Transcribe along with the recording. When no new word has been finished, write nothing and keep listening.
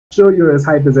Sure, you're as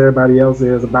hyped as everybody else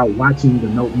is about watching the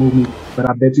Nope movie, but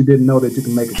I bet you didn't know that you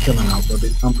can make a killing off of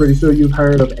it. I'm pretty sure you've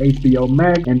heard of HBO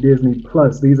Max and Disney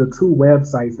Plus. These are two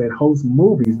websites that host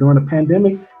movies. During the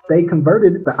pandemic, they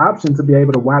converted the option to be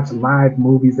able to watch live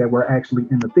movies that were actually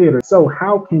in the theater. So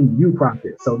how can you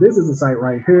profit? So this is a site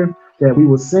right here that we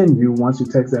will send you once you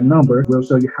text that number. We'll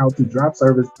show you how to drop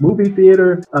service movie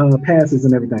theater passes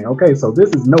and everything. Okay, so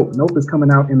this is Nope. Nope is coming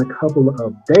out in a couple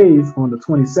of days on the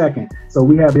 22nd. So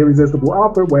we have irresistible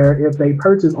offer where if they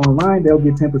purchase online, they'll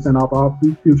get 10% off all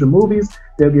future movies.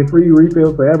 They'll get free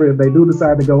refills forever if they do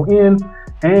decide to go in,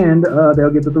 and they'll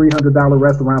get the $300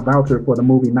 restaurant voucher for the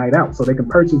movie night out. So they can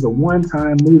purchase a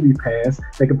one-time movie pass,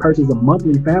 they can purchase a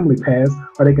monthly family pass,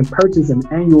 or they can purchase an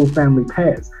annual family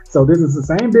pass. So this is the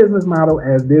same business model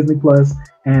as Disney Plus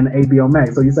and HBO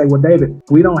Max. So you say, well, David,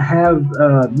 we don't have,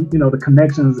 the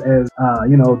connections as,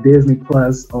 Disney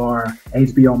Plus or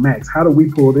HBO Max. How do we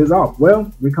pull this off?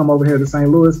 Well, we come over here to St.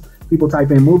 Louis. People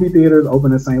type in movie theaters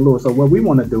open in St. Louis. So what we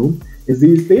want to do is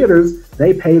these theaters,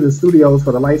 they pay the studios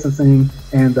for the licensing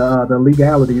and the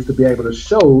legalities to be able to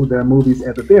show their movies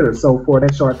at the theater. So for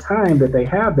that short time that they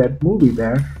have that movie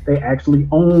there, they actually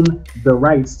own the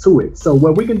rights to it. So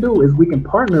what we can do is we can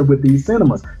partner with these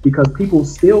cinemas because people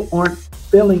still aren't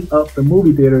filling up the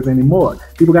movie theaters anymore.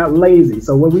 People got lazy.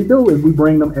 So what we do is we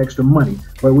bring them extra money.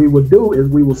 What we will do is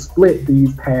we will split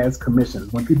these pass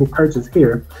commissions. When people purchase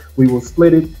here, we will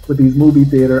split it with these movie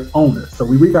theater owners. So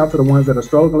we reach out to the ones that are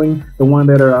struggling, the ones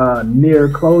that are near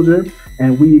closure,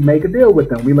 and we make a deal with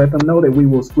them. We let them know that we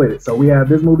will split it. So we have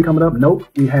this movie coming up, Nope.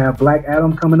 We have Black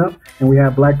Adam coming up, and we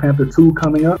have Black Panther 2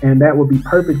 coming up, and that would be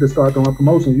perfect to start throwing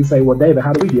promotions. You say, well, David,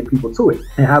 how do we get people to it?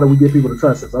 And how do we get people to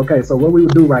trust us? Okay, so what we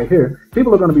would do right here,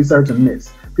 people are going to be searching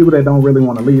this. People that don't really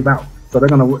want to leave out. So they're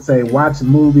going to say, watch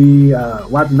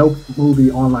Nope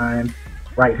movie online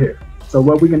right here. So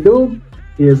what we can do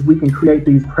is we can create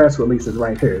these press releases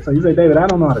right here. So you say, David, I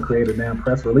don't know how to create a damn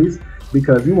press release,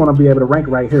 because you want to be able to rank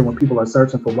right here when people are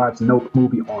searching for watch Nope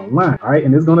movie online. All right,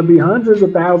 and it's going to be hundreds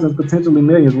of thousands, potentially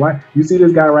millions. Why? You see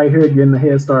this guy right here getting a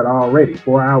head start already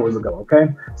 4 hours ago.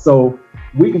 Okay, so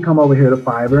we can come over here to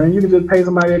Fiverr and you can just pay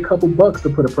somebody a couple bucks to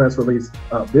put a press release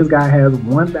up. This guy has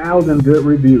 1,000 good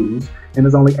reviews and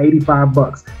it's only 85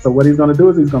 bucks. So what he's going to do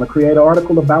is he's going to create an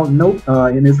article about Nope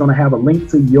and it's going to have a link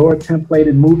to your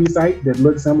templated movie site that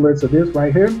looks similar to this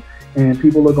right here. And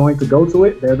people are going to go to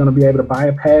it. They're going to be able to buy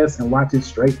a pass and watch it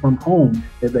straight from home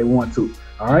if they want to.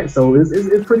 All right, so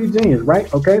it's pretty genius,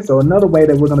 right? Okay, so another way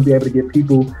that we're going to be able to get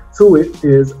people to it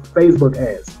is Facebook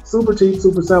ads. Super cheap,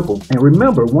 super simple. And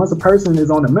remember, once a person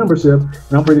is on a membership,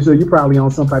 and I'm pretty sure you're probably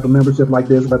on some type of membership like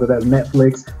this, whether that's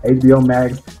Netflix, HBO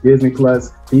Max, Disney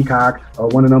Plus, Peacock, or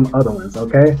one of them other ones,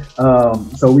 okay?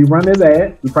 So we run this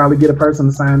ad. We probably get a person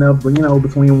to sign up for,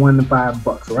 between $1 and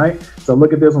 $5, right? So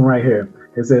look at this one right here.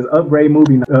 It says, upgrade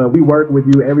movie. We work with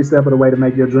you every step of the way to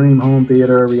make your dream home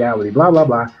theater a reality, blah, blah,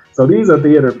 blah. So these are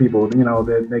theater people,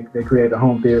 that they create a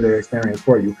home theater experience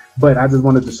for you. But I just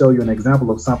wanted to show you an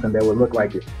example of something that would look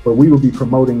like it. But we will be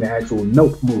promoting the actual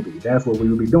Nope movie. That's what we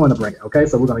will be doing to bring it. Okay,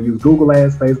 so we're going to use Google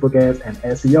ads, Facebook ads, and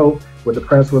SEO with the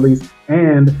press release.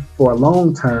 And for a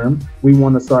long term, we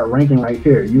want to start ranking right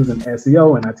here using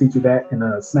SEO. And I teach you that in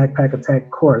a Snack Pack Attack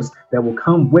course that will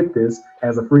come with this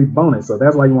as a free bonus. So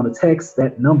that's why you want to text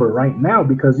that number right now,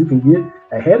 because you can get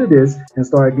ahead of this and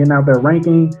start getting out there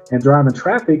ranking and driving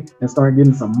traffic and start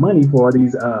getting some money for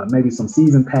these maybe some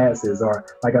season passes, or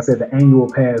like I said, the annual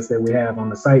pass that we have on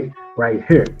the site right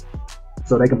here.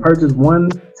 So they can purchase one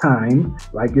time,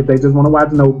 like if they just want to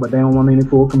watch Nope, but they don't want any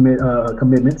full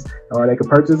commitments, or they can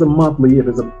purchase a monthly if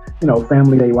it's a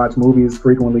family, they watch movies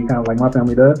frequently, kind of like my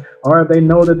family does, or if they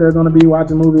know that they're going to be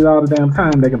watching movies all the damn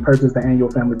time, they can purchase the annual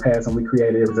family pass, and we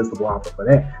create an irresistible offer for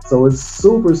that. So it's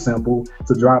super simple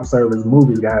to drop service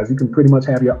movies, guys. You can pretty much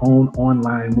have your own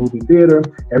online movie theater.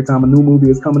 Every time a new movie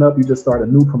is coming up, you just start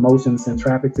a new promotion, send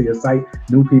traffic to your site,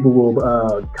 new people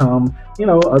will come,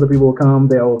 other people will come,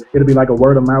 it'll be like a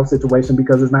word of mouth situation,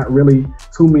 because there's not really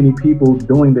too many people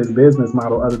doing this business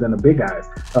model other than the big guys.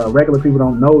 Regular people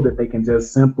don't know that they can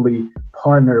just simply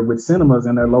partner with cinemas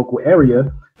in their local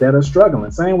area that are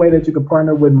struggling. Same way that you can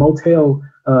partner with motel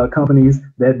companies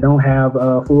that don't have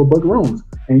full book rooms,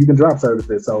 and you can drop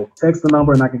services. So text the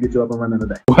number and I can get you up and running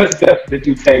today. What steps did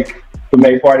you take to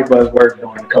make Party Buzz work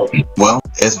during COVID? Well,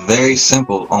 it's very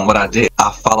simple on what I did.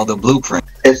 I follow the blueprint.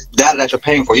 It's data that you're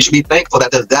paying for. You should be thankful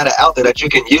that there's data out there that you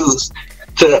can use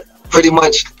to pretty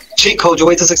much cheat code your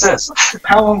way to success.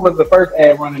 How long was the first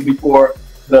ad running before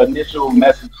the initial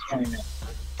message came in?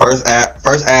 First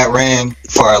ad ran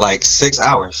for like 6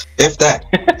 hours, if that.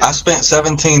 I spent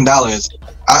 $17.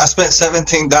 I spent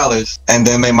 $17 and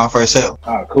then made my first sale.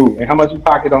 Ah, cool. And how much you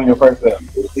pocket on your first sale?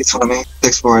 620,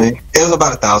 640. It was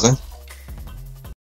about 1,000.